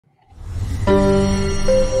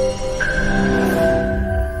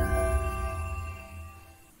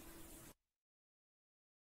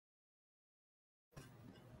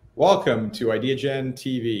Welcome to Ideagen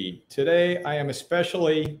TV. Today, I am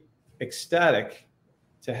especially ecstatic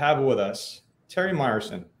to have with us Terry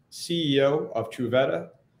Myerson, CEO of Truveta,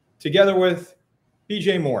 together with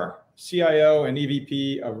BJ Moore, CIO and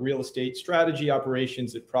EVP of Real Estate Strategy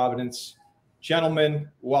Operations at Providence. Gentlemen,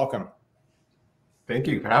 welcome. Thank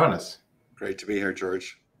you for having us. Great to be here,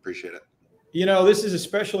 George. Appreciate it. You know, this is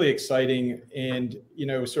especially exciting and,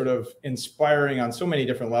 sort of inspiring on so many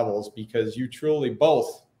different levels because you truly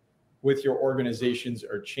both with your organizations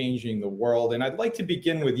are changing the world. And I'd like to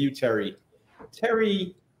begin with you, Terry.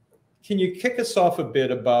 Terry, can you kick us off a bit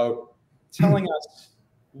about telling us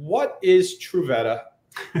what is Truveta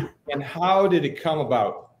and how did it come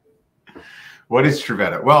about? What is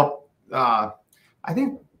Truveta? Well, I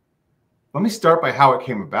think, let me start by how it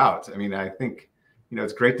came about. I mean, I think,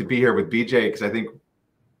 it's great to be here with BJ because I think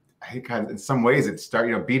in some ways it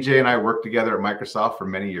started, BJ and I worked together at Microsoft for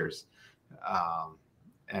many years.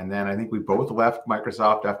 And then I think we both left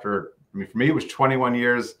Microsoft after, for me, it was 21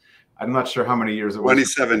 years. I'm not sure how many years it was.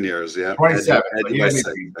 27 years, yeah. 27.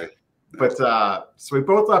 But so we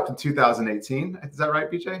both left in 2018. Is that right,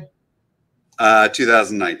 BJ?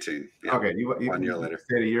 2019. Yeah. Okay. You 1 year later.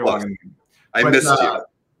 Stayed a year long. I missed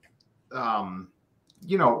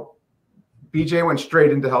you. BJ went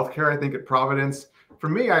straight into healthcare, I think, at Providence. For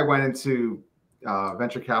me, I went into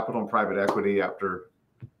venture capital and private equity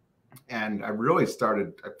and I really I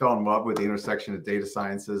fell in love with the intersection of data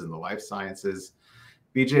sciences and the life sciences.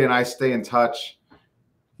 BJ and I stay in touch.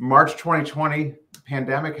 March 2020,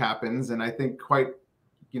 pandemic happens. And I think quite,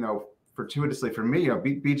 fortuitously for me,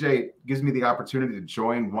 BJ gives me the opportunity to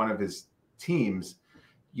join one of his teams,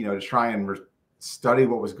 to try and study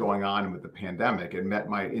what was going on with the pandemic. It met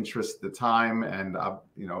my interest at the time. And,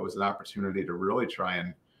 it was an opportunity to really try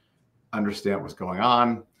and understand what's going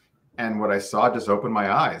on. And what I saw just opened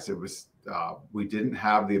my eyes. It was, we didn't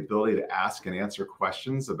have the ability to ask and answer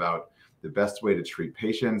questions about the best way to treat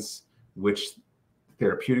patients, which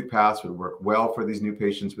therapeutic paths would work well for these new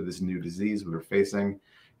patients with this new disease we were facing.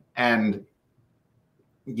 And,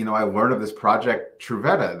 I learned of this project,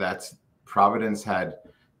 Truveta, that Providence had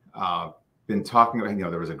been talking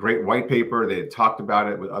about. There was a great white paper. They had talked about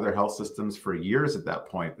it with other health systems for years at that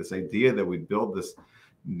point. This idea that we'd build this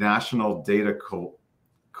national data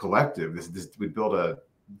collective, we'd build a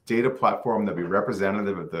data platform that would be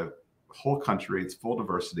representative of the whole country, its full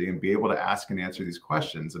diversity, and be able to ask and answer these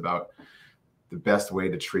questions about the best way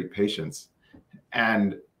to treat patients.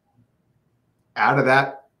 And out of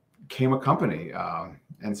that came a company.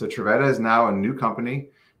 And so Truveta is now a new company.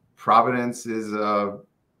 Providence is a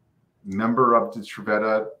member of the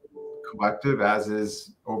Truveta collective, as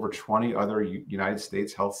is over 20 other United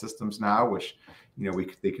States health systems now, which,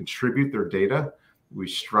 they contribute their data. We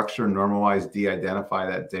structure, normalize, de-identify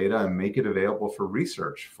that data and make it available for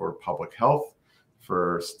research, for public health,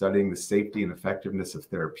 for studying the safety and effectiveness of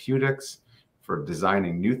therapeutics, for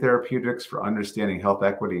designing new therapeutics, for understanding health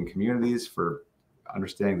equity in communities, for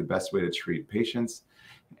understanding the best way to treat patients.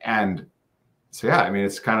 And so, yeah,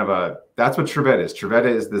 it's kind of that's what Truveta is. Truveta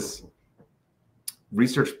is this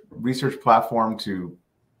research platform to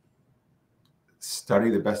study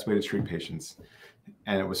the best way to treat patients.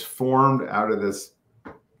 And it was formed out of this,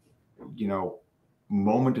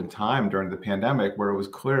 moment in time during the pandemic where it was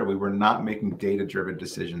clear we were not making data-driven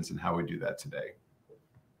decisions in how we do that today.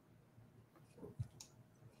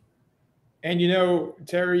 And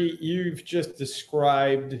Terry, you've just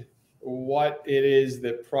described what it is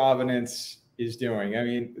that Providence is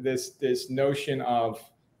doing. This notion of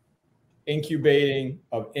incubating,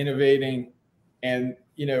 of innovating, and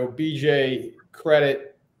BJ,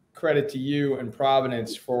 credit to you and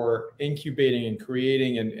Providence for incubating and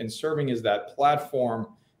creating and serving as that platform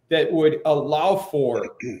that would allow for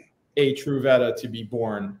a Truveta to be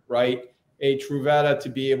born, right? A Truveta to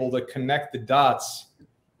be able to connect the dots,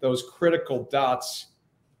 those critical dots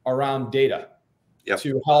around data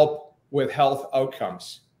to help with health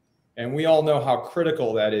outcomes. And we all know how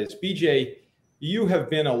critical that is. BJ, you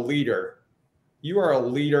have been a leader. You are a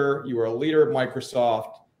leader. You are a leader at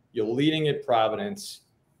Microsoft. You're leading at Providence.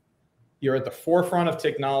 You're at the forefront of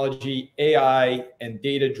technology, AI, and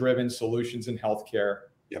data-driven solutions in healthcare.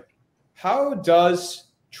 Yep. How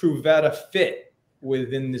does Truveta fit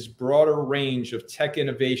within this broader range of tech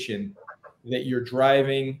innovation that you're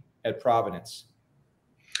driving at Providence?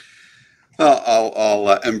 Well,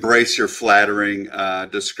 I'll embrace your flattering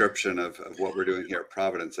description of what we're doing here at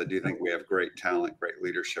Providence. I do think we have great talent, great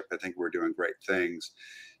leadership. I think we're doing great things.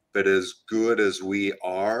 But as good as we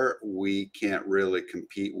are, we can't really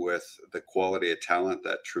compete with the quality of talent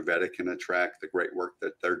that Truveta can attract, the great work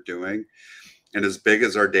that they're doing. And as big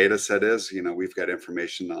as our data set is, we've got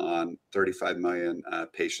information on 35 million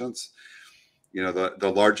patients.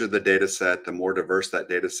 The larger the data set, the more diverse that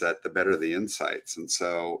data set, the better the insights. And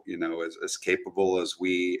so, as capable as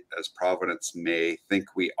we as Providence may think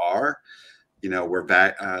we are,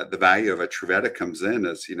 the value of a Truveta comes in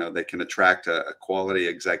as, they can attract a quality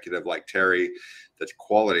executive like Terry. The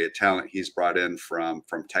quality of talent he's brought in from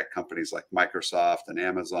tech companies like Microsoft and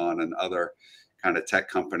Amazon and other kind of tech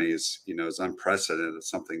companies, is unprecedented. It's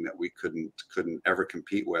something that we couldn't ever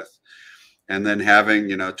compete with. And then having,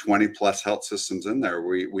 20 plus health systems in there,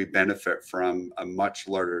 we benefit from a much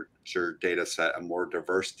larger data set, a more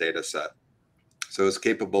diverse data set. So as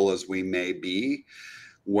capable as we may be,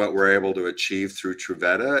 what we're able to achieve through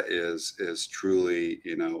Truveta is truly,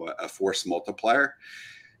 a force multiplier.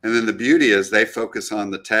 And then the beauty is they focus on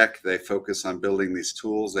the tech, they focus on building these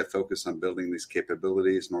tools, they focus on building these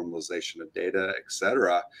capabilities, normalization of data, et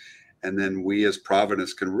cetera. And then we as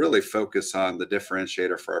Providence can really focus on the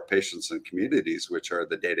differentiator for our patients and communities, which are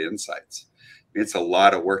the data insights. It's a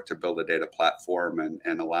lot of work to build a data platform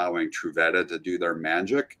and allowing Truveta to do their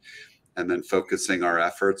magic, and then focusing our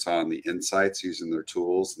efforts on the insights using their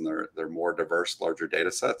tools and their more diverse, larger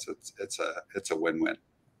data sets. It's a win-win.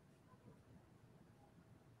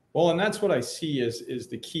 Well, and that's what I see is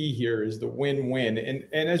the key here, is the win-win. And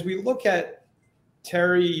as we look at,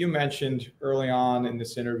 Terry, you mentioned early on in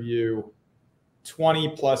this interview,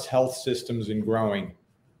 20 plus health systems and growing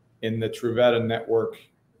in the Truveta network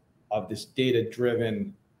of this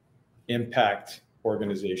data-driven impact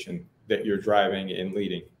organization that you're driving and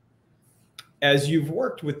leading. As you've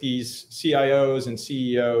worked with these CIOs and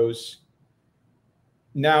CEOs,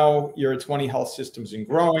 now you're at 20 health systems and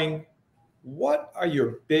growing. What are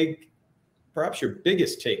perhaps your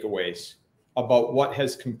biggest takeaways about what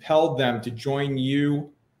has compelled them to join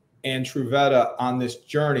you and Truveta on this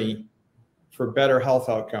journey for better health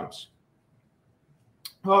outcomes?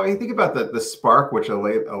 Well, you think about the spark which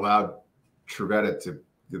allowed Truveta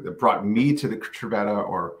that brought me to the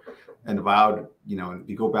Truveta, and allowed,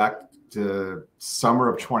 you go back to summer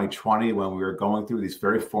of 2020 when we were going through these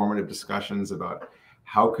very formative discussions about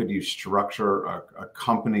how could you structure a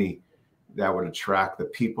company that would attract the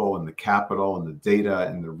people and the capital and the data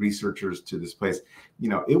and the researchers to this place.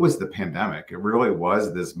 It was the pandemic. It really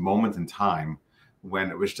was this moment in time when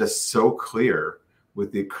it was just so clear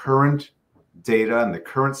with the current data and the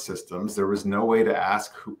current systems, there was no way to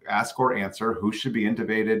ask or answer who should be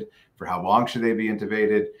intubated, for how long should they be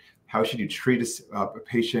intubated, how should you treat a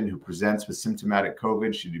patient who presents with symptomatic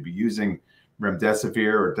COVID, should you be using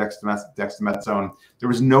remdesivir or dexamethasone. There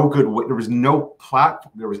was no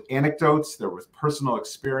platform. There was anecdotes, there was personal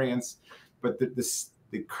experience, but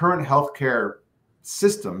the current healthcare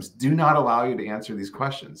systems do not allow you to answer these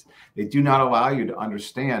questions. They do not allow you to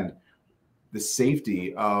understand the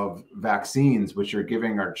safety of vaccines, which you're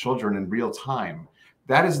giving our children in real time.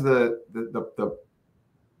 That is that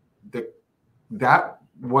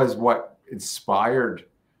was what inspired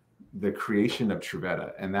the creation of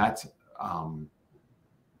Truveta, and that's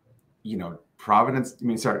Providence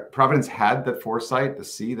had the foresight to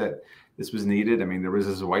see that this was needed. I mean, there was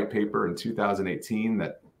this white paper in 2018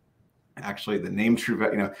 that actually the name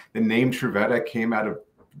Truveta came out of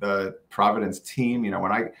the Providence team.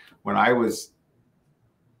 When I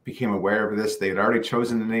became aware of this, they had already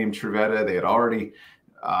chosen the name Truveta. They had already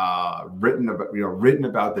written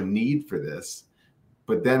about the need for this,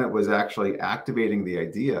 but then it was actually activating the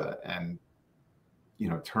idea and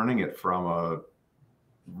turning it from a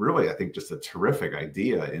really, I think, just a terrific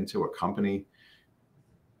idea into a company.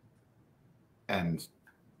 And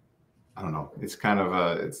I don't know, it's kind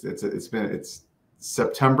of it's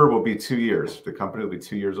September will be 2 years. The company will be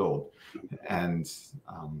 2 years old. And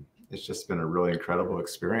it's just been a really incredible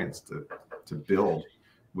experience to build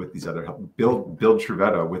with these other build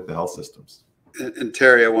Truveta with the health systems. And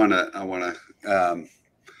Terry, I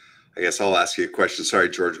guess I'll ask you a question. Sorry,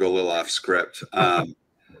 George, go a little off script.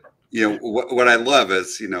 What I love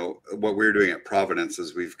is, what we're doing at Providence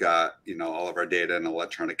is we've got, all of our data and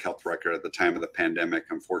electronic health record at the time of the pandemic.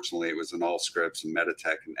 Unfortunately, it was in Allscripts and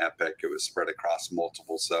Meditech and Epic. It was spread across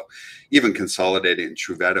multiple. So even consolidating in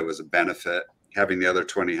Truveta was a benefit. Having the other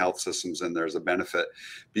 20 health systems in there is a benefit.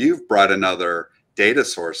 But you've brought in other data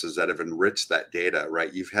sources that have enriched that data,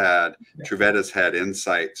 right? Truveta's had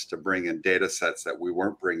insights to bring in data sets that we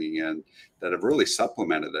weren't bringing in that have really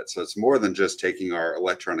supplemented it. So it's more than just taking our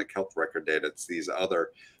electronic health record data. It's these other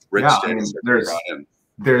rich data sets we brought in.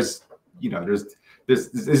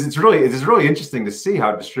 It's really interesting to see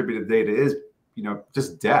how distributed data is,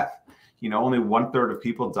 just death. Only 1/3 of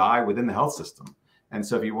people die within the health system. And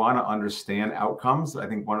so if you want to understand outcomes, I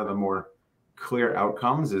think one of the more clear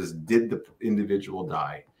outcomes is, did the individual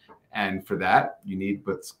die? And for that, you need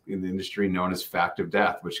what's in the industry known as fact of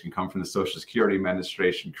death, which can come from the Social Security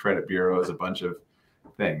Administration, credit bureaus, a bunch of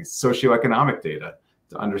things, socioeconomic data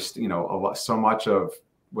to understand, so much of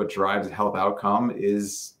what drives health outcome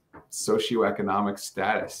is socioeconomic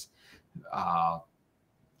status.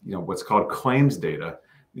 What's called claims data,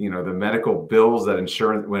 the medical bills that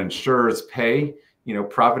when insurers pay,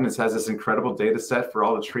 Providence has this incredible data set for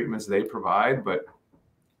all the treatments they provide. But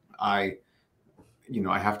I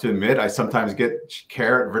have to admit, I sometimes get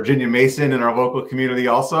care at Virginia Mason in our local community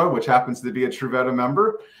also, which happens to be a Truveta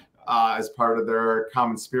member as part of their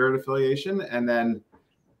Common Spirit affiliation. And then,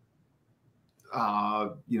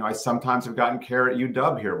 I sometimes have gotten care at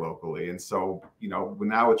UW here locally. And so,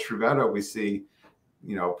 now with Truveta, we see,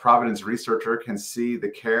 Providence researcher can see the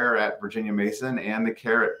care at Virginia Mason and the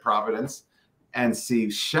care at Providence and see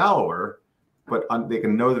shallower, but they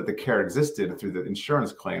can know that the care existed through the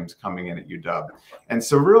insurance claims coming in at UW. And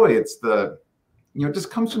so really it's it just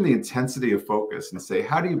comes from the intensity of focus and say,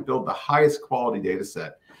 how do you build the highest quality data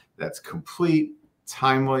set that's complete,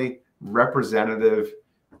 timely, representative?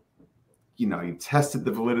 You tested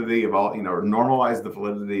the validity of all, or normalized the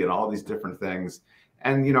validity and all these different things.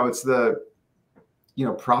 And, it's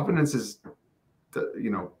Providence is,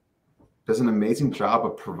 does an amazing job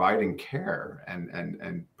of providing care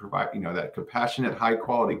and provide, that compassionate, high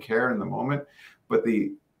quality care in the moment. But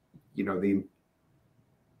the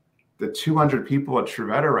 200 people at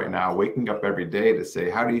Truveta right now waking up every day to say,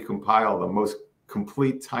 how do you compile the most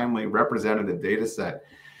complete, timely, representative data set?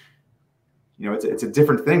 It's a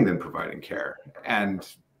different thing than providing care. And,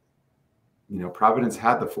 Providence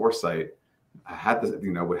had the foresight, had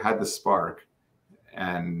the spark,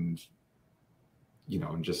 and,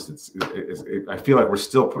 I feel like we're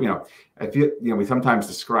still, we sometimes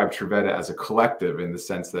describe Truveta as a collective in the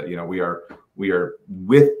sense that, we are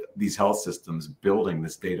with these health systems building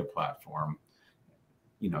this data platform.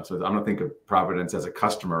 So I don't think of Providence as a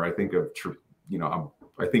customer. I think of,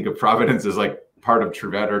 I think of Providence as like part of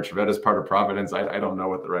Truveta, or Truveta is part of Providence. I don't know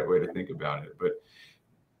what the right way to think about it, but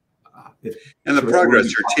and the progress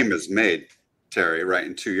your team has made, Terry, right,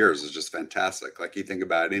 in 2 years is just fantastic. Like, you think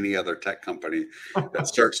about any other tech company that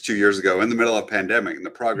starts 2 years ago in the middle of a pandemic, and the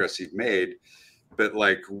progress you've made, but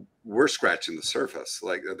like, we're scratching the surface.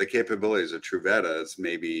 Like, the capabilities of Truveta is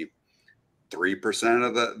maybe 3%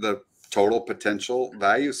 of the total potential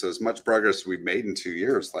value. So as much progress we've made in 2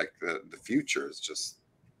 years, like the future is just.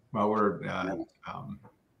 Well, we're.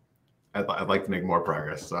 I'd like to make more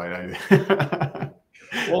progress. So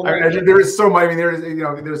there is so much. I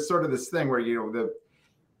mean, there's sort of this thing where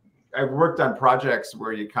I've worked on projects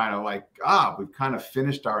where you kind of like, we've kind of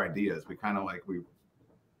finished our ideas. We kind of like we've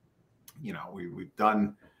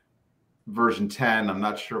done version 10. I'm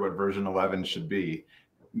not sure what version 11 should be.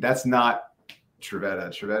 That's not Truveta.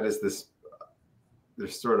 Truveta is this.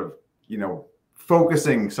 There's sort of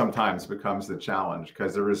focusing sometimes becomes the challenge,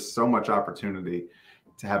 because there is so much opportunity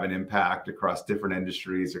to have an impact across different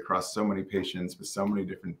industries, across so many patients with so many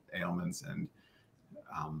different ailments. And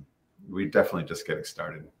we're definitely just getting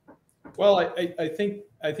started. Well, I think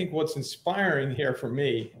what's inspiring here for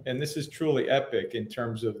me, and this is truly epic in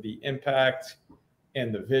terms of the impact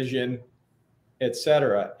and the vision, et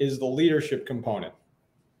cetera, is the leadership component.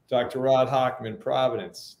 Dr. Rod Hochman,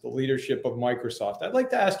 Providence, the leadership of Microsoft. I'd like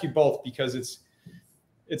to ask you both, because it's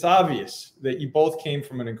obvious that you both came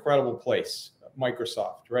from an incredible place,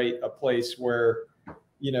 Microsoft, right? A place where,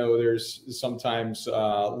 there's sometimes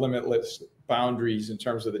limitless boundaries in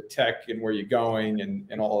terms of the tech and where you're going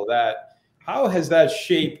and all of that. How has that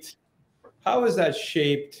shaped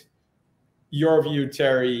your view,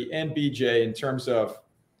 Terry and BJ, in terms of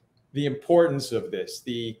the importance of this,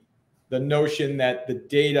 the notion that the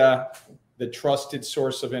data, the trusted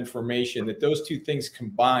source of information, that those two things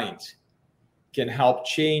combined can help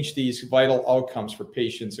change these vital outcomes for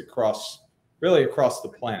patients across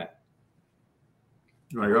the planet?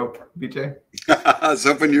 You want to go, BJ? I was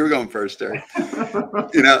hoping you were going first, Terry.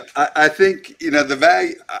 I think, the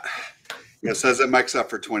value, says at Microsoft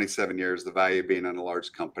for 27 years, the value of being in a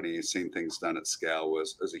large company, seeing things done at scale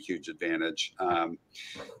was a huge advantage. One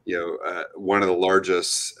of the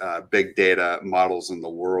largest big data models in the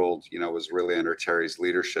world, was really under Terry's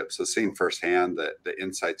leadership. So seeing firsthand the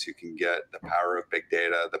insights you can get, the power of big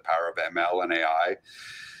data, the power of ML and AI.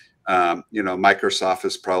 Microsoft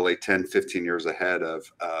is probably 10, 15 years ahead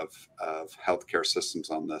of healthcare systems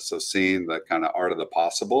on this. So seeing the kind of art of the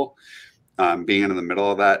possible, being in the middle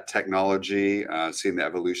of that technology, seeing the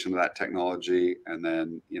evolution of that technology, and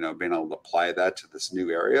then, being able to apply that to this new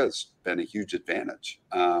area has been a huge advantage.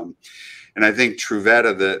 And I think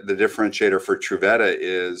Truveta, the differentiator for Truveta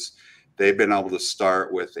is they've been able to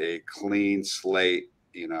start with a clean slate,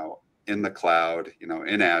 in the cloud,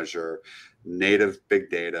 in Azure, native big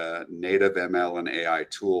data, native ML and AI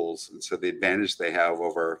tools. And so the advantage they have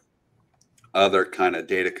over other kind of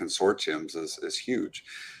data consortiums is huge.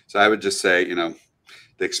 So I would just say, the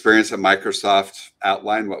experience at Microsoft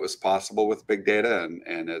outlined what was possible with big data,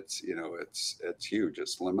 and it's huge,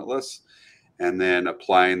 it's limitless. And then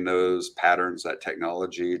applying those patterns, that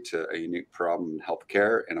technology to a unique problem in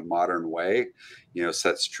healthcare in a modern way,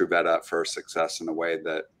 sets Truveta up for success in a way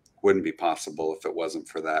that wouldn't be possible if it wasn't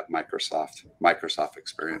for that Microsoft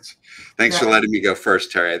experience. Thanks for letting me go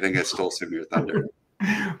first, Terry. I think I stole some of your thunder.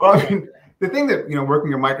 Well, I mean, the thing that,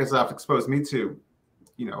 working at Microsoft exposed me to,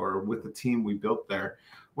 or with the team we built there,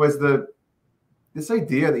 was this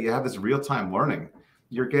idea that you have this real-time learning.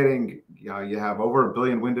 You're getting, you have over 1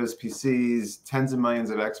 billion Windows PCs, tens of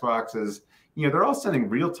millions of Xboxes. They're all sending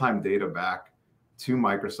real-time data back to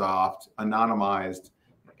Microsoft, anonymized,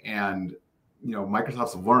 and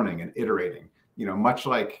Microsoft's learning and iterating. Much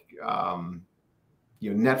like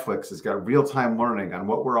Netflix has got real-time learning on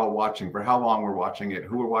what we're all watching, for how long we're watching it,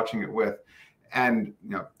 who we're watching it with, and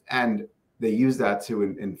and they use that to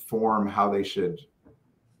inform how they should,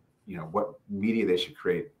 what media they should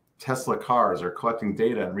create. Tesla cars are collecting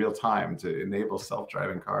data in real time to enable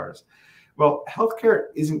self-driving cars. Well, healthcare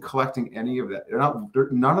isn't collecting any of that.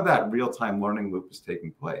 None of that real-time learning loop is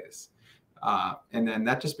taking place. And then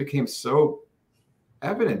that just became so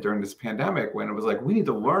evident during this pandemic, when it was like, we need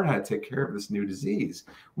to learn how to take care of this new disease.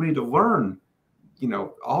 We need to learn,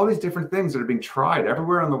 all these different things that are being tried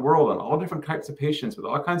everywhere in the world on all different types of patients with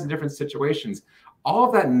all kinds of different situations. All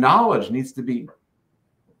of that knowledge needs to be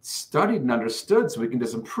studied and understood so we can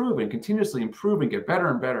just improve and continuously improve and get better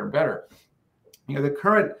and better and better. The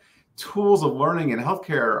current tools of learning in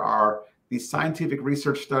healthcare are these scientific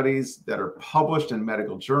research studies that are published in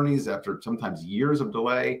medical journals after sometimes years of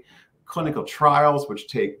delay, clinical trials, which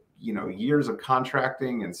take, years of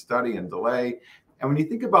contracting and study and delay. And when you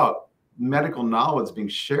think about medical knowledge being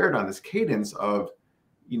shared on this cadence of,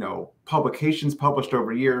 publications published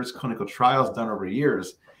over years, clinical trials done over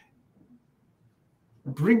years,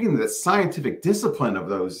 bringing the scientific discipline of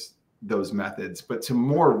those methods, but to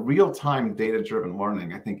more real-time data-driven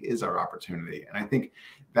learning, I think is our opportunity. And I think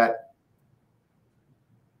that,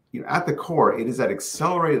 at the core, it is that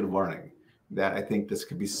accelerated learning that I think this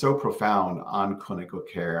could be so profound on clinical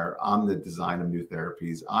care, on the design of new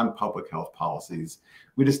therapies, on public health policies.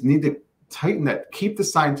 We just need to tighten that, keep the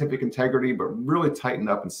scientific integrity, but really tighten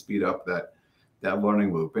up and speed up that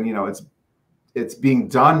learning loop. And, it's being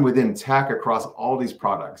done within tech across all these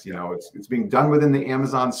products. It's being done within the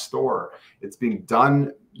Amazon store. It's being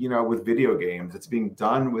done, with video games. It's being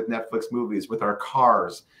done with Netflix movies, with our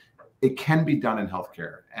cars. It can be done in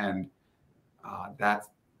healthcare. And that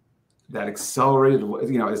accelerated,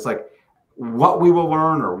 it's like what we will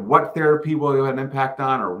learn, or what therapy will have an impact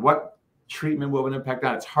on, or what treatment will have an impact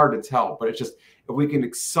on. It's hard to tell, but it's just, if we can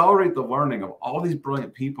accelerate the learning of all these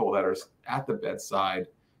brilliant people that are at the bedside,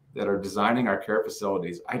 that are designing our care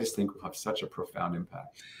facilities, I just think will have such a profound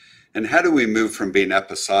impact. And how do we move from being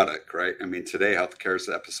episodic, right? I mean, today healthcare is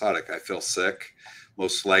episodic. I feel sick.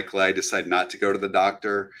 Most likely I decide not to go to the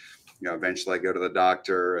doctor. Eventually I go to the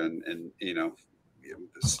doctor and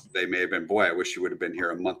they may have been, boy, I wish you would have been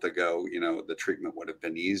here a month ago. The treatment would have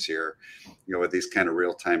been easier. With these kind of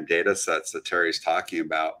real-time data sets that Terry's talking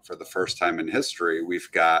about, for the first time in history,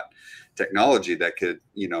 we've got technology that could,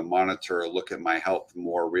 monitor or look at my health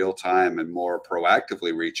more real time and more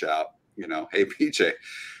proactively reach out, hey, PJ,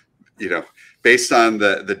 based on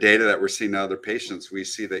the data that we're seeing in other patients, we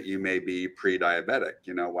see that you may be pre-diabetic.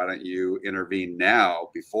 Why don't you intervene now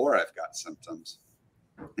before I've got symptoms?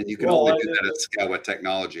 And you can only do that at scale with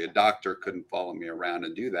technology. A doctor couldn't follow me around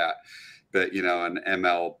and do that. But, an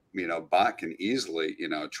ML, bot can easily,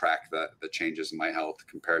 track the changes in my health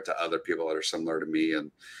compared to other people that are similar to me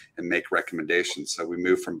and make recommendations. So we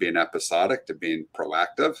move from being episodic to being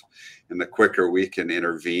proactive. And the quicker we can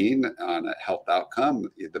intervene on a health outcome,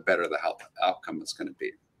 the better the health outcome is going to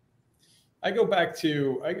be. I go back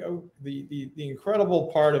to the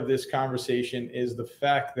incredible part of this conversation is the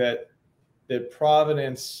fact that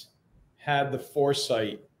Providence had the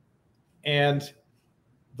foresight and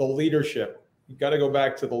the leadership. You got to go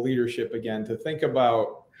back to the leadership again to think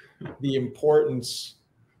about the importance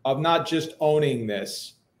of not just owning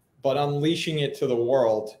this, but unleashing it to the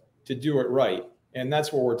world to do it right. And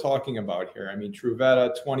that's what we're talking about here. I mean,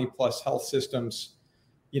 Truveta, 20 plus health systems,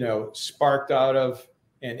 sparked out of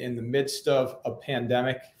and in the midst of a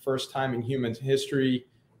pandemic, first time in human history,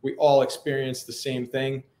 we all experienced the same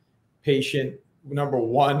thing. Patient number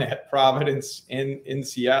one at Providence in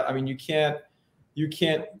Seattle. I mean, you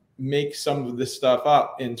can't make some of this stuff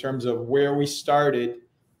up in terms of where we started,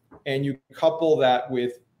 and you couple that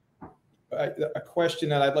with a question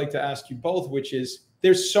that I'd like to ask you both, which is,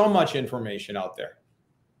 there's so much information out there.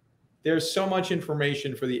 There's so much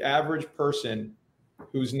information for the average person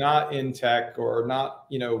who's not in tech or not,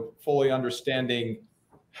 fully understanding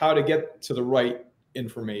how to get to the right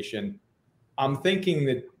information. I'm thinking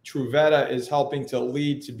that Truveta is helping to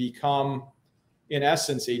lead to become, in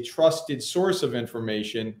essence, a trusted source of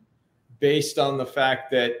information based on the fact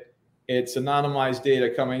that it's anonymized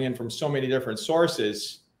data coming in from so many different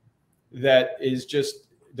sources that is just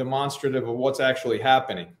demonstrative of what's actually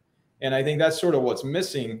happening. And I think that's sort of what's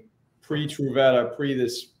missing pre-Truveta,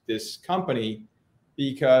 this company,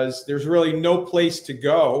 because there's really no place to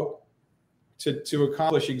go to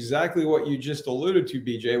accomplish exactly what you just alluded to,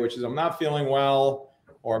 BJ, which is I'm not feeling well,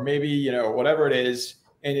 or maybe, whatever it is,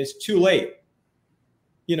 and it's too late.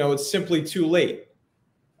 It's simply too late.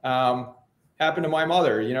 Happened to my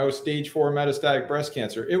mother, stage 4 metastatic breast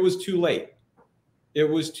cancer. It was too late. It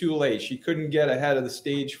was too late. She couldn't get ahead of the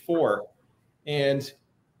stage 4. And,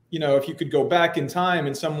 if you could go back in time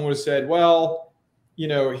and someone would have said, well,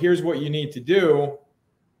 here's what you need to do,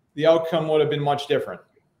 the outcome would have been much different,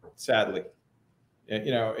 sadly.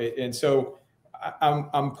 And so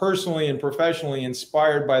I'm personally and professionally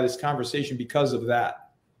inspired by this conversation because of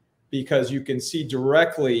that, because you can see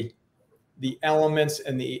directly the elements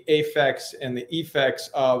and the effects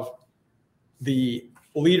of the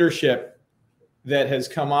leadership that has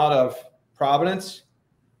come out of Providence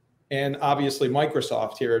and obviously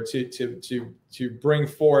Microsoft here to bring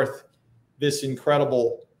forth this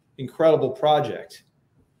incredible project.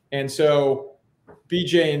 And so,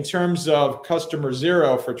 BJ, in terms of customer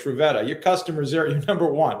zero for Truveta, your customer zero, you're number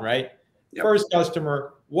one, right? Yep. First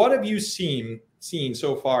customer, what have you seen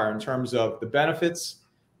so far in terms of the benefits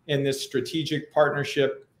in this strategic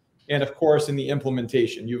partnership and, of course, in the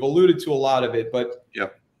implementation? You've alluded to a lot of it, but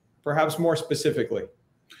perhaps more specifically.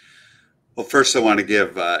 Well, first I want to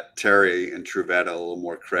give Terry and Truveta a little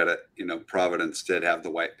more credit. Providence did have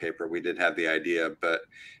the white paper. We did have the idea, but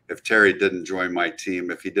if Terry didn't join my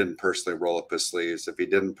team, if he didn't personally roll up his sleeves, if he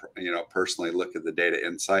didn't, personally look at the data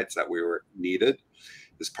insights that we were needed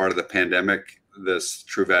as part of the pandemic, this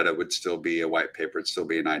Truveta would still be a white paper. It'd still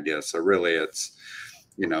be an idea. So really it's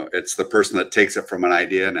the person that takes it from an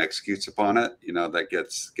idea and executes upon it, that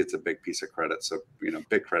gets a big piece of credit. So,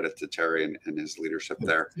 big credit to Terry and his leadership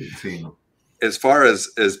there. As far as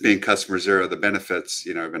being customer zero, the benefits,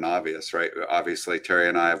 have been obvious, right? Obviously, Terry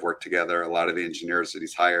and I have worked together. A lot of the engineers that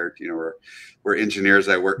he's hired, we're engineers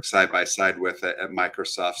I work side by side with at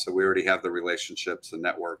Microsoft. So we already have the relationships, the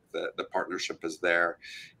network, the partnership is there.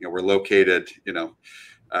 We're located,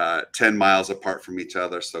 10 miles apart from each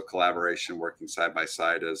other. So collaboration, working side by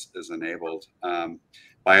side is enabled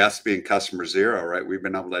by us being customer zero, right? We've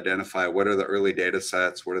been able to identify what are the early data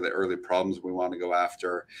sets, what are the early problems we want to go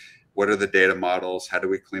after, what are the data models, how do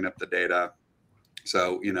we clean up the data?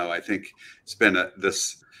 So, I think it's been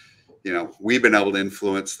we've been able to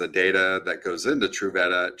influence the data that goes into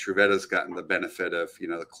Truveta. Truveta's gotten the benefit of,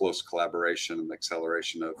 the close collaboration and the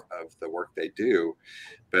acceleration of the work they do.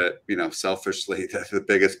 But, selfishly, the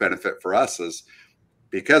biggest benefit for us is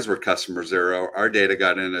because we're customer zero, our data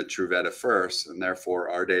got into Truveta first, and therefore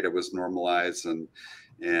our data was normalized and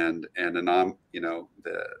the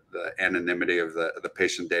anonymity of the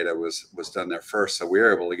patient data was done there first. So we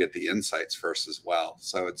were able to get the insights first as well.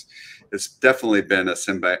 So it's definitely been a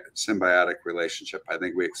symbiotic relationship. I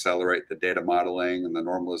think we accelerate the data modeling and the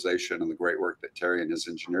normalization and the great work that Terry and his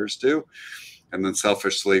engineers do. And then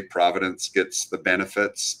selfishly, Providence gets the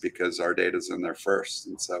benefits because our data's in there first.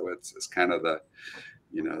 And so it's kind of the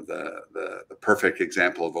perfect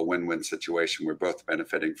example of a win-win situation. We're both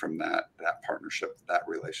benefiting from that partnership, that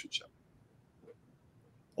relationship.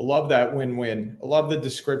 I love that win-win. I love the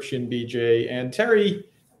description, BJ. And Terry,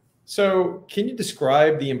 so can you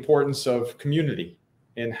describe the importance of community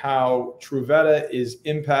and how Truveta is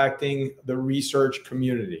impacting the research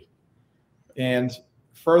community? And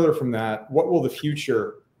further from that, what will the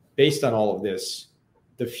future, based on all of this,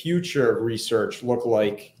 the future of research look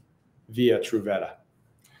like via Truveta?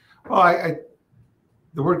 Well,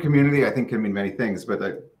 the word community, I think, can mean many things, but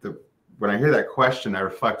when I hear that question, I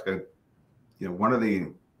reflect that, one of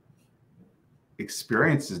the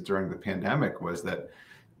experiences during the pandemic was that,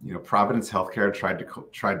 Providence Healthcare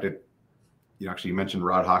tried to, actually you mentioned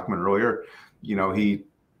Rod Hochman earlier.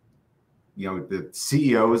 The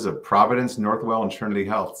CEOs of Providence, Northwell, and Trinity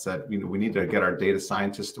Health said, we need to get our data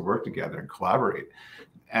scientists to work together and collaborate.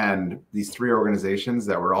 And these three organizations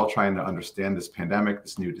that were all trying to understand this pandemic,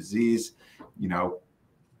 this new disease, the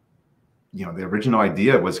original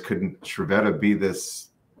idea was, couldn't Truveta be this,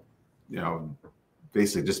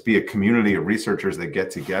 basically just be a community of researchers that get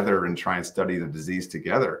together and try and study the disease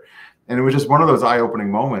together? And it was just one of those eye-opening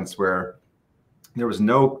moments where there was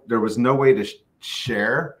no way to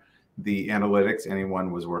share the analytics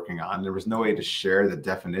anyone was working on. There was no way to share the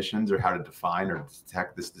definitions or how to define or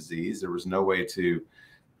detect this disease. There was no way to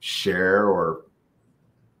share or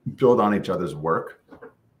build on each other's work.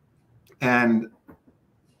 And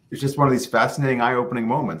it's just one of these fascinating, eye-opening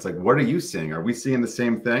moments. Like, what are you seeing? Are we seeing the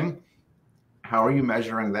same thing? How are you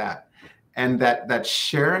measuring that? And that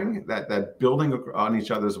sharing, that building on each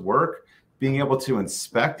other's work, being able to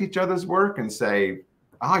inspect each other's work and say,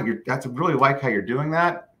 that's really like how you're doing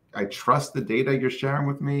that. I trust the data you're sharing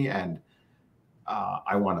with me, and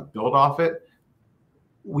I want to build off it.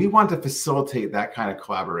 We want to facilitate that kind of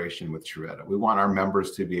collaboration with Truveta. We want our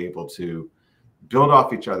members to be able to build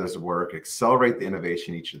off each other's work, accelerate the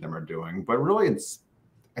innovation each of them are doing. But really,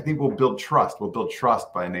 I think we'll build trust. We'll build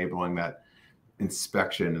trust by enabling that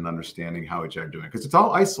inspection and understanding how each other are doing, because it's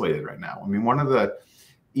all isolated right now. I mean, one of the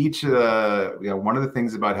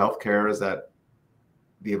things about healthcare is that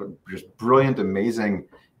they have just brilliant, amazing,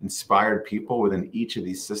 inspired people within each of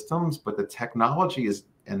these systems, but the technology is,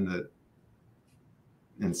 in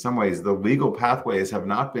some ways, the legal pathways have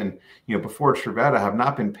not been, before Truveta, have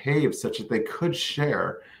not been paved such that they could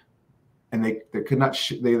share, and they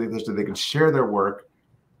could share their work,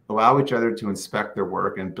 allow each other to inspect their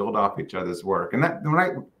work and build off each other's work. And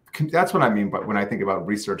that's what I mean. But when I think about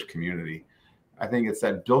research community, I think it's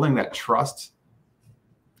that building that trust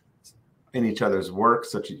in each other's work,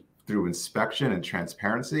 through inspection and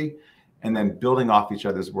transparency, and then building off each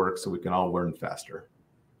other's work so we can all learn faster.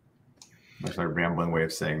 That's my rambling way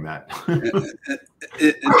of saying that.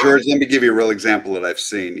 And George, let me give you a real example that I've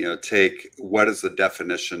seen. Take what is the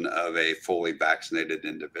definition of a fully vaccinated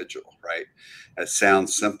individual, right? It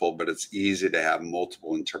sounds simple, but it's easy to have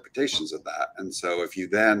multiple interpretations of that. And so if you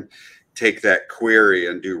then take that query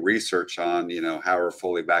and do research on, how are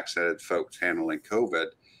fully vaccinated folks handling COVID,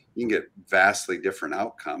 you can get vastly different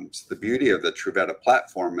outcomes. The beauty of the Truveta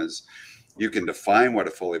platform is you can define what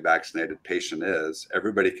a fully vaccinated patient is.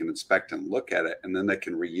 Everybody can inspect and look at it, and then they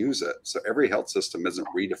can reuse it. So every health system isn't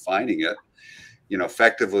redefining it.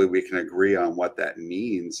 Effectively, we can agree on what that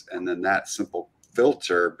means, and then that simple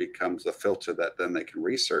filter becomes the filter that then they can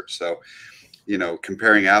research. So,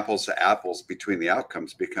 comparing apples to apples between the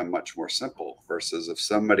outcomes become much more simple, versus if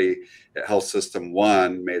somebody at health system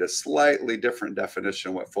 1 made a slightly different definition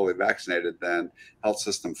of what fully vaccinated than health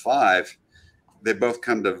system 5, they both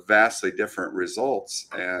come to vastly different results,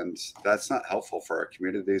 and that's not helpful for our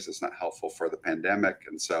communities. It's not helpful for the pandemic.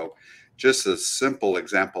 And so just a simple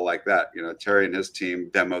example like that, Terry and his team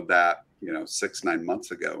demoed that, 6-9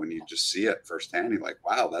 months ago, and you just see it firsthand. You're like,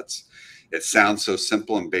 wow, it sounds so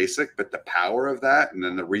simple and basic, but the power of that and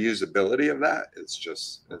then the reusability of that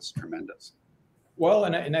it's tremendous. Well,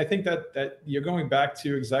 and I think that you're going back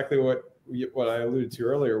to exactly what I alluded to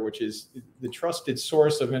earlier, which is the trusted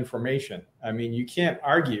source of information. I mean, you can't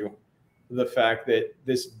argue the fact that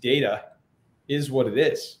this data is what it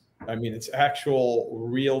is. I mean, it's actual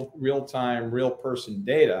real-time, real person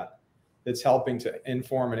data that's helping to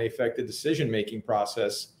inform an effective decision-making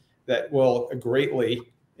process that will greatly,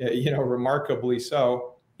 remarkably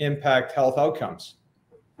so, impact health outcomes.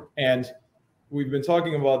 And we've been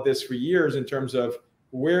talking about this for years in terms of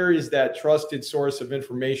where is that trusted source of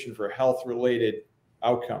information for health-related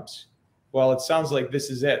outcomes? Well, it sounds like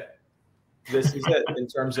this is it. This is it in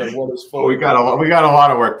terms of what is fully. We got a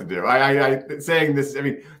lot of work to do. I saying this. I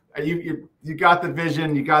mean, you got the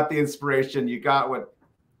vision, you got the inspiration, you got what,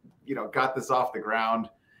 got this off the ground.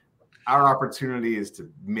 Our opportunity is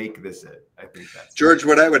to make this it. I think that's George.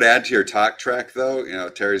 What I would add to your talk track, though,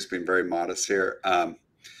 Terry's been very modest here.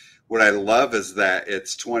 What I love is that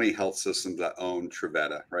it's 20 health systems that own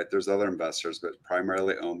Truveta, right? There's other investors, but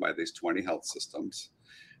primarily owned by these 20 health systems,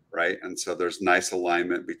 right? And so there's nice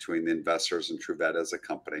alignment between the investors and Truveta as a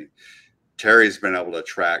company. Terry's been able to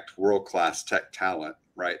attract world-class tech talent,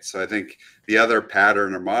 right? So I think the other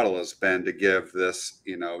pattern or model has been to give this,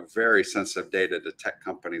 very sensitive data to tech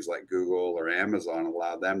companies like Google or Amazon,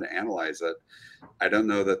 allow them to analyze it. I don't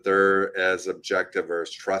know that they're as objective or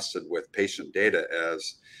as trusted with patient data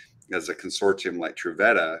as a consortium like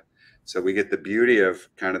Truveta. So we get the beauty of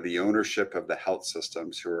kind of the ownership of the health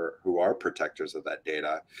systems who are protectors of that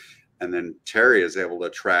data. And then Terry is able to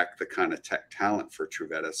attract the kind of tech talent for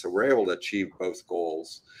Truveta. So we're able to achieve both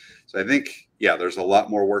goals. So I think, yeah, there's a lot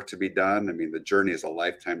more work to be done. I mean, the journey is a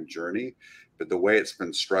lifetime journey, but the way it's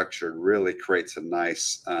been structured really creates a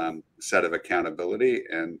nice set of accountability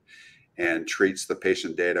and treats the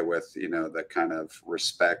patient data with, you know, the kind of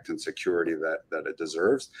respect and security that it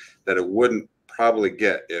deserves, that it wouldn't probably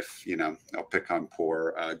get if, you know, I'll pick on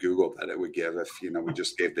poor Google, that it would give if, you know, we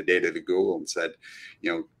just gave the data to Google and said, you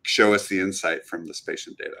know, show us the insight from this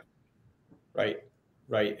patient data. Right,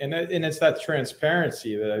 right. And it's that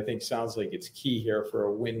transparency that I think sounds like it's key here for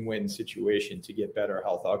a win-win situation to get better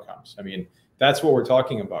health outcomes. I mean, that's what we're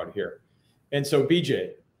talking about here. And so,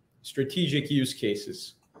 BJ, strategic use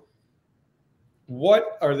cases.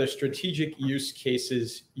 What are the strategic use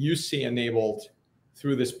cases you see enabled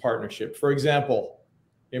through this partnership? For example,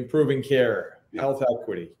 improving care, health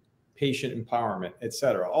equity, patient empowerment, et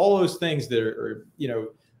cetera. All those things that are, you know,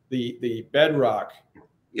 the bedrock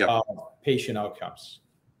of patient outcomes.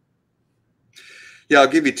 Yeah, I'll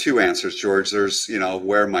give you two answers, George. There's, you know,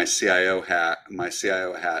 wear my CIO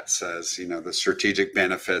hat says, you know, the strategic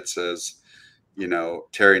benefits is, you know,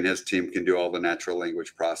 Terry and his team can do all the natural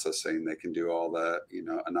language processing. They can do all the, you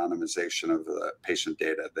know, anonymization of the patient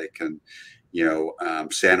data. They can, you know,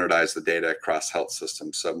 standardize the data across health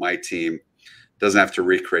systems. So my team doesn't have to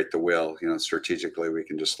recreate the wheel. You know, strategically, we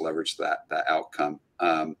can just leverage that outcome.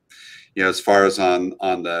 You know, as far as on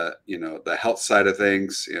the, you know, the health side of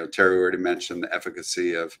things, you know, Terry already mentioned the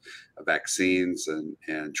efficacy of vaccines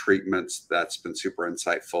and treatments. That's been super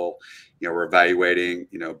insightful. You know, we're evaluating,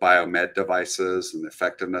 you know, biomed devices and the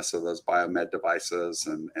effectiveness of those biomed devices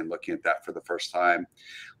and looking at that for the first time,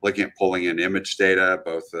 looking at pulling in image data,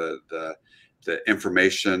 both the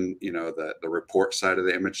information, you know, the report side of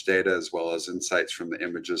the image data, as well as insights from the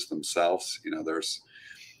images themselves. You know, there's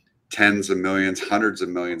tens of millions, hundreds of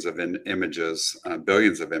millions of images,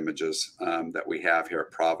 billions of images that we have here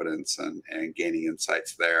at Providence, and gaining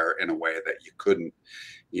insights there in a way that you couldn't,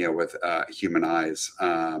 you know, with human eyes.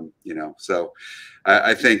 You know, so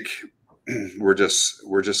I think we're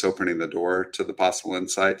just opening the door to the possible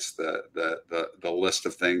insights. The list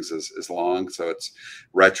of things is long, so it's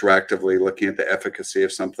retroactively looking at the efficacy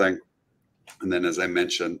of something. And then, as I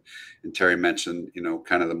mentioned, and Terry mentioned, you know,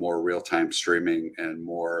 kind of the more real-time streaming and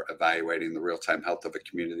more evaluating the real-time health of a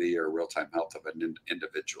community or real-time health of an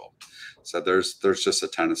individual. So there's just a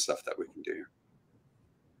ton of stuff that we can do here.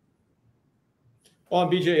 Well,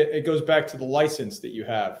 and BJ, it goes back to the license that you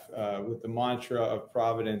have with the mantra of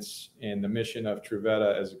Providence and the mission of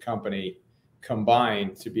Truveta as a company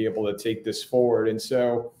combined to be able to take this forward. And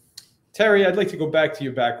so, Terry, I'd like to go back to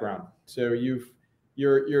your background. So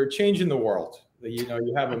you're changing the world. You know,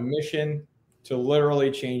 you have a mission to literally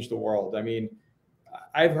change the world. I mean,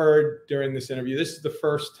 I've heard during this interview, this is the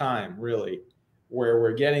first time really where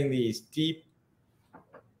we're getting these deep,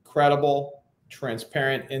 credible,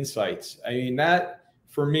 transparent insights. I mean, that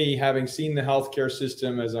for me, having seen the healthcare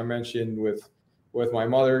system, as I mentioned, with my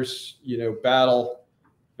mother's, you know,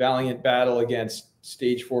 valiant battle against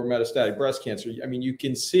stage 4 metastatic breast cancer. I mean, you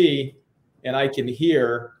can see and I can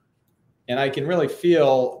hear and I can really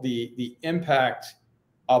feel the impact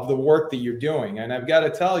of the work that you're doing. And I've got to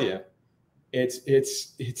tell you,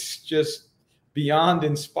 it's just beyond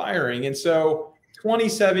inspiring. And so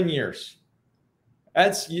 27 years,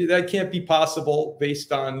 that can't be possible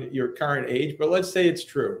based on your current age, but let's say it's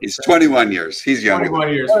true. He's 21 years. He's younger.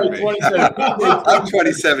 21 years for me. I'm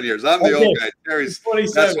 27 years. I'm the old guy. Terry's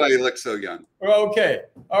 27. That's why he looks so young. Okay.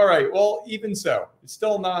 All right. Well, even so, it's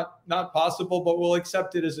still not possible, but we'll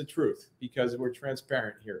accept it as a truth because we're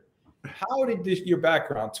transparent here. How did your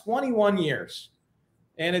background, 21 years,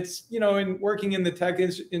 and it's, you know, in working in the tech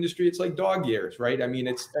industry, it's like dog years, right? I mean,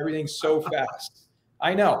 everything's so fast.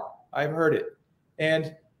 I know. I've heard it.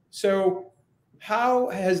 And so how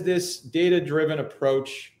has this data-driven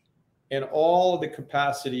approach and all of the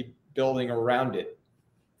capacity building around it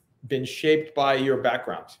been shaped by your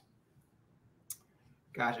background?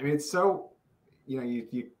 Gosh, I mean, it's so, you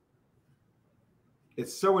know,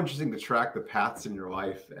 it's so interesting to track the paths in your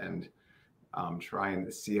life and try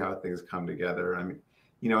and see how things come together. I mean,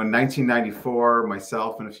 you know, in 1994,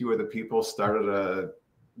 myself and a few other people started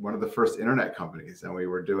one of the first internet companies, and we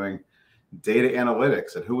were doing data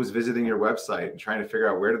analytics and who was visiting your website and trying to figure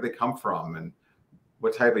out where did they come from and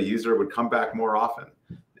what type of user would come back more often.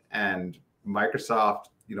 And Microsoft,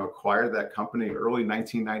 you know, acquired that company early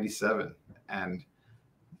 1997, and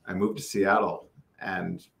I moved to Seattle.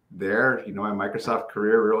 And there, you know, my Microsoft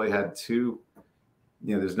career really had two,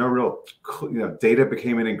 you know, there's no real, you know, data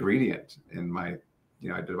became an ingredient in my, you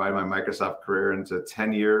know, I divided my Microsoft career into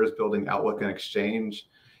 10 years building Outlook and Exchange,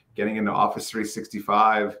 getting into Office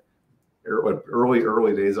 365,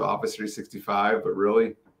 early days of Office 365, but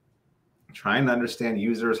really trying to understand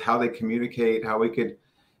users, how they communicate, how we could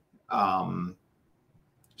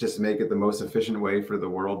just make it the most efficient way for the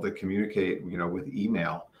world to communicate, with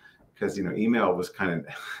email, because, email was kind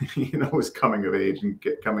of, was coming of age and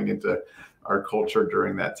coming into our culture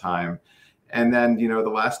during that time. And then, the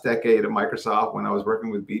last decade at Microsoft, when I was working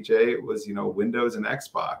with BJ, it was, Windows and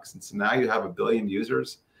Xbox. And so now you have 1 billion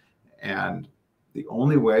users, and the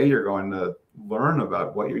only way you're going to learn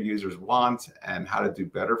about what your users want and how to do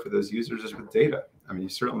better for those users is with data. I mean, you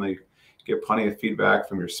certainly get plenty of feedback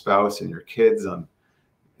from your spouse and your kids and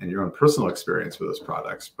your own personal experience with those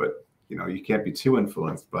products, but you can't be too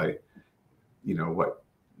influenced by what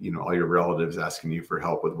all your relatives asking you for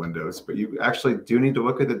help with Windows. But you actually do need to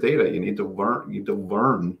look at the data. You need to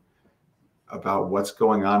learn about what's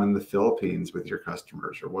going on in the Philippines with your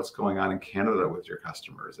customers, or what's going on in Canada with your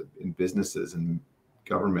customers, in businesses and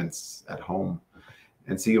governments at home.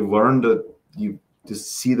 And so you learn to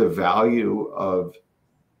see the value of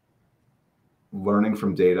learning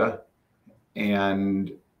from data.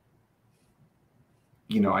 And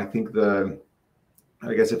I think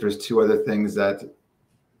I guess if there's 2 other things that,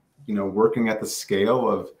 working at the scale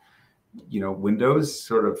of, Windows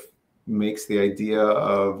sort of makes the idea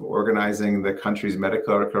of organizing the country's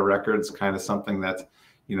medical records kind of something that,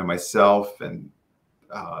 myself and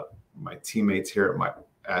my teammates here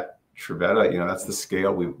at Truveta, that's the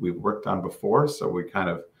scale we've worked on before. So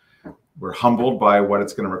we're humbled by what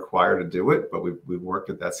it's going to require to do it, but we've worked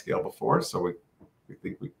at that scale before. So we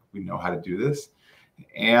think we know how to do this.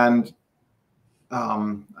 And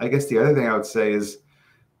I guess the other thing I would say is,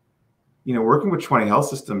 working with 20 health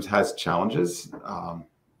systems has challenges.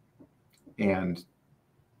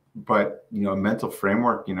 But a mental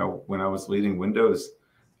framework, when I was leading Windows,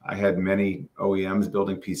 I had many OEMs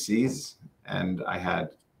building PCs, and I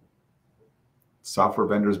had software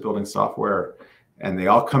vendors building software, and they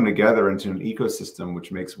all come together into an ecosystem,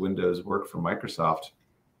 which makes Windows work for Microsoft.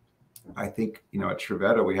 I think, at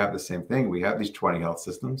Truveta, we have the same thing. We have these 20 health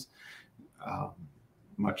systems,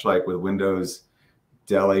 much like with Windows,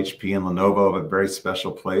 Dell, HP, and Lenovo have a very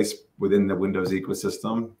special place within the Windows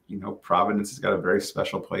ecosystem. Providence has got a very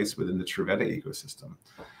special place within the Truveta ecosystem.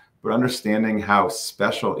 But understanding how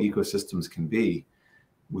special ecosystems can be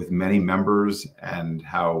with many members, and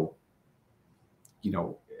how,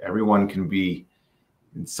 everyone can be,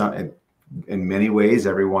 in many ways,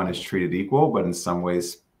 everyone is treated equal, but in some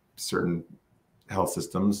ways, certain health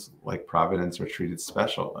systems like Providence are treated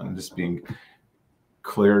special, and just being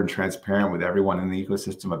clear and transparent with everyone in the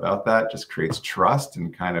ecosystem about that just creates trust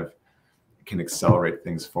and kind of can accelerate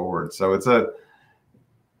things forward. So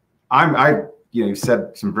you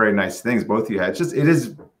said some very nice things, both of you had.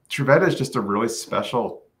 Truveta is just a really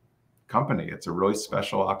special company. It's a really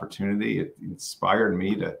special opportunity. It inspired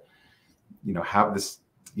me to, have this,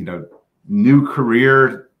 new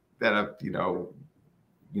career that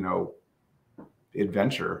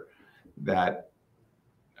adventure that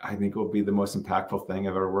I think will be the most impactful thing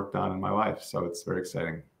I've ever worked on in my life. So it's very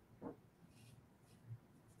exciting.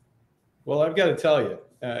 Well, I've got to tell you,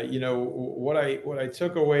 what I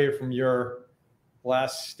took away from your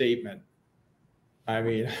last statement. I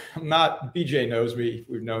mean, BJ knows me.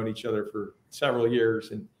 We've known each other for several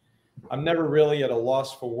years, and I'm never really at a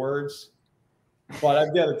loss for words. But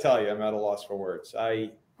I've got to tell you, I'm at a loss for words.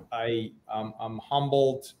 I'm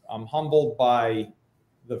humbled. I'm humbled by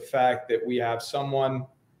the fact that we have someone,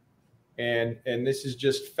 and this is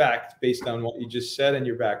just fact based on what you just said and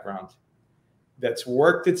your background, that's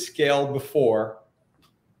worked at scale before,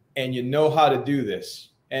 and you know how to do this.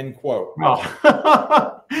 End quote.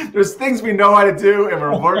 Well, there's things we know how to do, and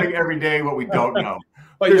we're learning every day what we don't know.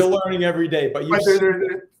 But you're learning every day. But you've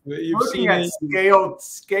looking at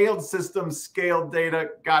scaled systems, scaled data,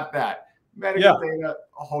 got that. Medical data,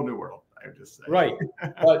 a whole new world. I would just say. Right.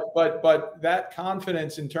 but that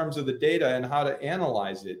confidence in terms of the data and how to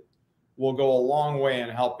analyze it will go a long way in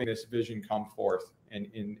helping this vision come forth and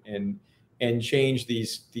change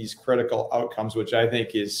these critical outcomes, which I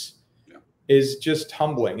think is just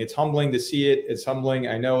humbling. It's humbling to see it. It's humbling.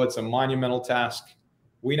 I know it's a monumental task.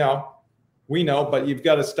 We know, but you've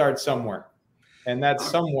got to start somewhere. And that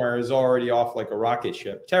somewhere is already off like a rocket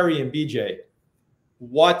ship. Terry and BJ,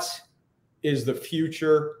 what is the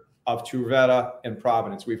future of Truveta and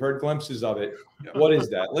Providence? We've heard glimpses of it. Yeah. What is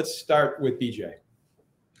that? Let's start with BJ.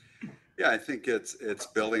 Yeah, I think it's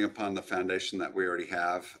building upon the foundation that we already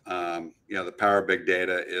have. The power of big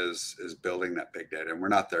data is building that big data, and we're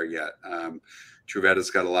not there yet. Truveta's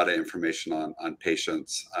got a lot of information on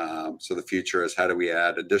patients. So the future is, how do we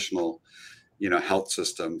add additional health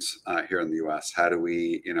systems here in the U.S.? How do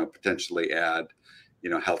we, potentially add,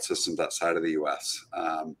 health systems outside of the U.S.?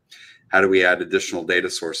 How do we add additional data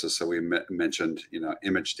sources? So we mentioned,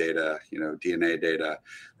 image data, DNA data.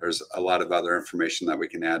 There's a lot of other information that we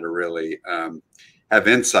can add to really have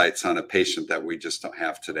insights on a patient that we just don't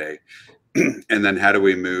have today. And then how do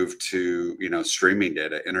we move to, streaming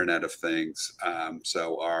data, Internet of Things?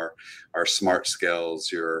 So our smart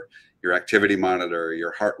scales, your activity monitor,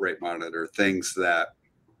 your heart rate monitor, things that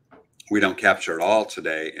we don't capture at all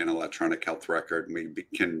today in electronic health record. And we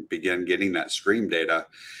can begin getting that stream data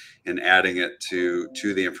and adding it to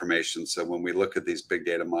the information. So when we look at these big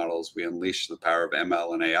data models, we unleash the power of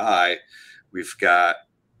ML and AI. We've got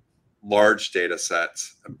large data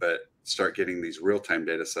sets, but start getting these real-time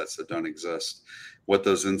data sets that don't exist. What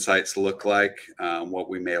those insights look like, what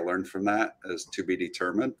we may learn from that is to be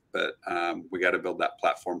determined, but we got to build that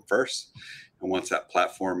platform first. And once that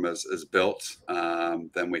platform is built,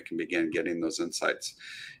 then we can begin getting those insights.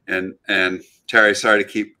 And Terry, sorry to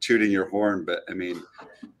keep tooting your horn, but I mean,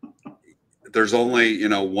 there's only,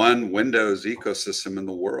 one Windows ecosystem in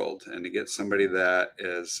the world, and to get somebody that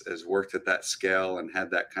has worked at that scale and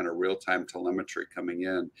had that kind of real-time telemetry coming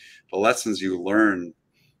in, the lessons you learn,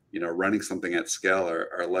 running something at scale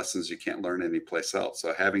are lessons you can't learn anyplace else.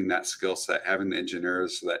 So having that skill set, having the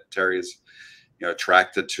engineers that Terry's,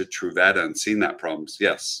 attracted to Truveta and seen that problems.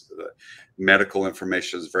 Yes, the medical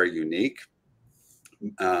information is very unique.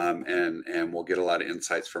 And we'll get a lot of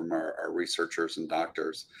insights from our researchers and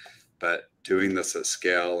doctors. But doing this at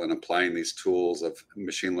scale and applying these tools of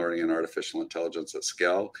machine learning and artificial intelligence at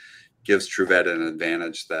scale gives Truveta an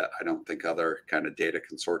advantage that I don't think other kind of data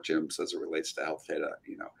consortiums as it relates to health data,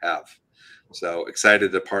 have. So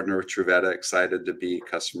excited to partner with Truveta, excited to be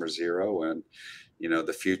customer zero, and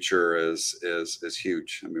the future is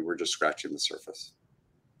huge. I mean, we're just scratching the surface.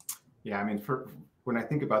 Yeah, I mean, when I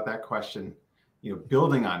think about that question,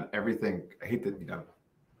 building on everything, I hate that,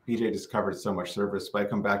 BJ just covered so much service, but I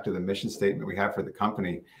come back to the mission statement we have for the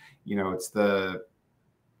company. It's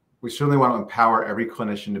we certainly want to empower every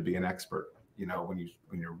clinician to be an expert. When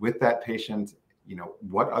you're with that patient,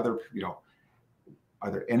 what other,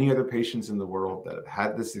 are there any other patients in the world that have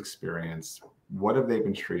had this experience? What have they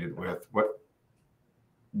been treated with?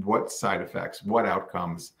 What side effects, what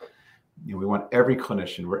outcomes? We want every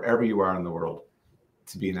clinician, wherever you are in the world,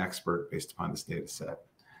 to be an expert based upon this data set.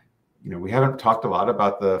 We haven't talked a lot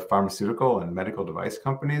about the pharmaceutical and medical device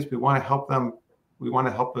companies. We want to help them. We want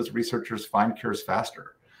to help those researchers find cures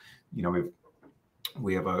faster.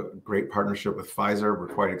 We have a great partnership with Pfizer. We're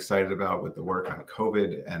quite excited about with the work on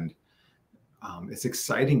COVID. And it's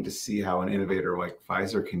exciting to see how an innovator like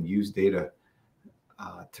Pfizer can use data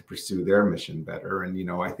to pursue their mission better. And,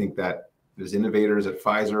 I think that there's innovators at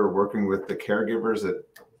Pfizer working with the caregivers at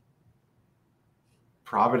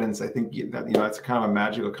Providence. I think that, that's kind of a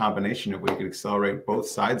magical combination if we could accelerate both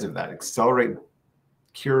sides of that, accelerate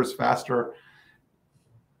cures faster,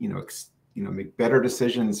 make better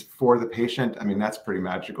decisions for the patient. I mean, that's pretty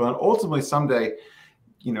magical. And ultimately someday,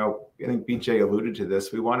 I think BJ alluded to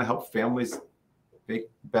this, we want to help families make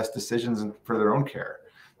best decisions for their own care,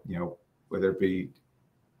 whether it be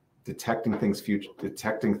detecting things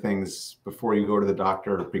before you go to the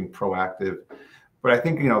doctor, or being proactive. But I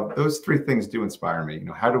think, those three things do inspire me.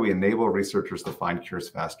 How do we enable researchers to find cures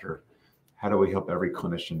faster? How do we help every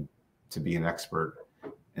clinician to be an expert?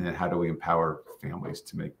 And then how do we empower families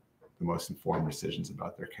to make the most informed decisions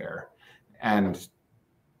about their care? And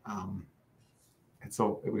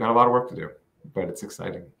we got a lot of work to do, but it's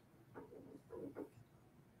exciting.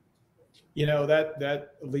 That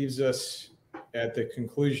leaves us at the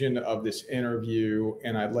conclusion of this interview.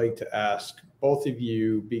 And I'd like to ask both of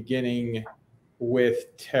you, beginning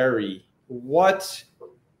with Terry, what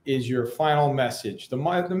is your final message? The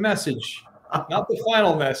message, not the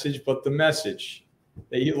final message, but the message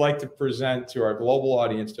that you'd like to present to our global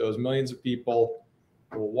audience, to those millions of people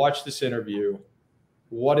who will watch this interview.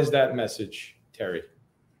 What is that message, Terry?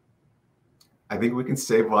 I think we can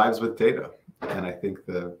save lives with data. And I think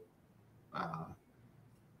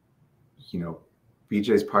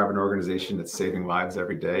BJ's part of an organization that's saving lives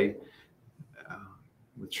every day.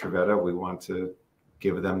 With Truveta, we want to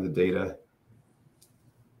give them the data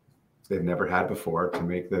they've never had before to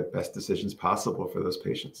make the best decisions possible for those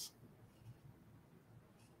patients.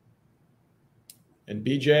 And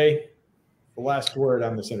BJ, the last word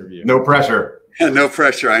on this interview. No pressure. No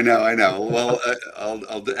pressure. I know. Well,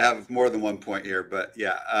 I'll have more than one point here, but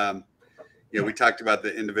yeah. We talked about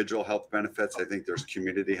the individual health benefits. I think there's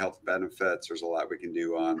community health benefits. There's a lot we can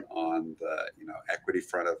do on the equity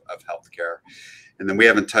front of healthcare. And then we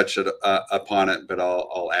haven't touched upon it, but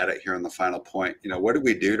I'll add it here on the final point. What do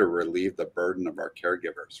we do to relieve the burden of our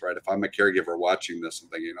caregivers, right? If I'm a caregiver watching this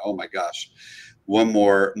and thinking, oh my gosh, one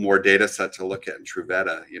more data set to look at in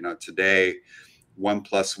Truveta. Today, 1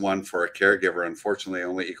 + 1 for a caregiver, unfortunately,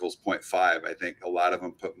 only equals 0.5. I think a lot of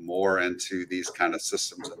them put more into these kind of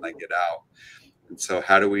systems than they get out. And so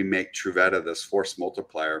how do we make Truveta this force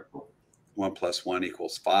multiplier? 1 + 1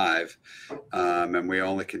 = 5, and we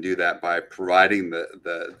only can do that by providing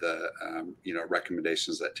the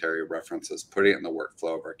recommendations that Terry references, putting it in the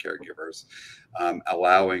workflow of our caregivers,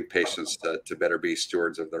 allowing patients to better be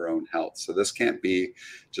stewards of their own health. So this can't be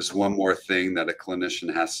just one more thing that a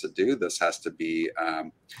clinician has to do. This has to be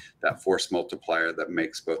that force multiplier that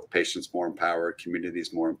makes both patients more empowered,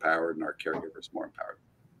 communities more empowered, and our caregivers more empowered.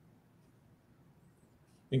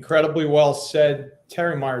 Incredibly well said.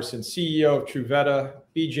 Terry Myerson, CEO of Truveta,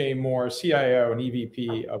 BJ Moore, CIO and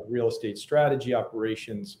EVP of Real Estate Strategy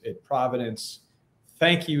Operations at Providence.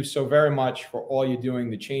 Thank you so very much for all you're doing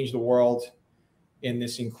to change the world in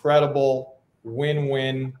this incredible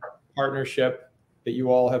win-win partnership that you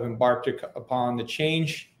all have embarked upon to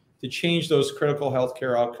change those critical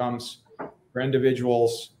healthcare outcomes for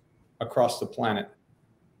individuals across the planet.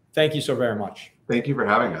 Thank you so very much. Thank you for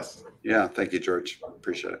having us. Yeah, thank you, George.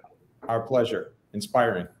 Appreciate it. Our pleasure.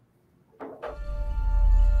 Inspiring.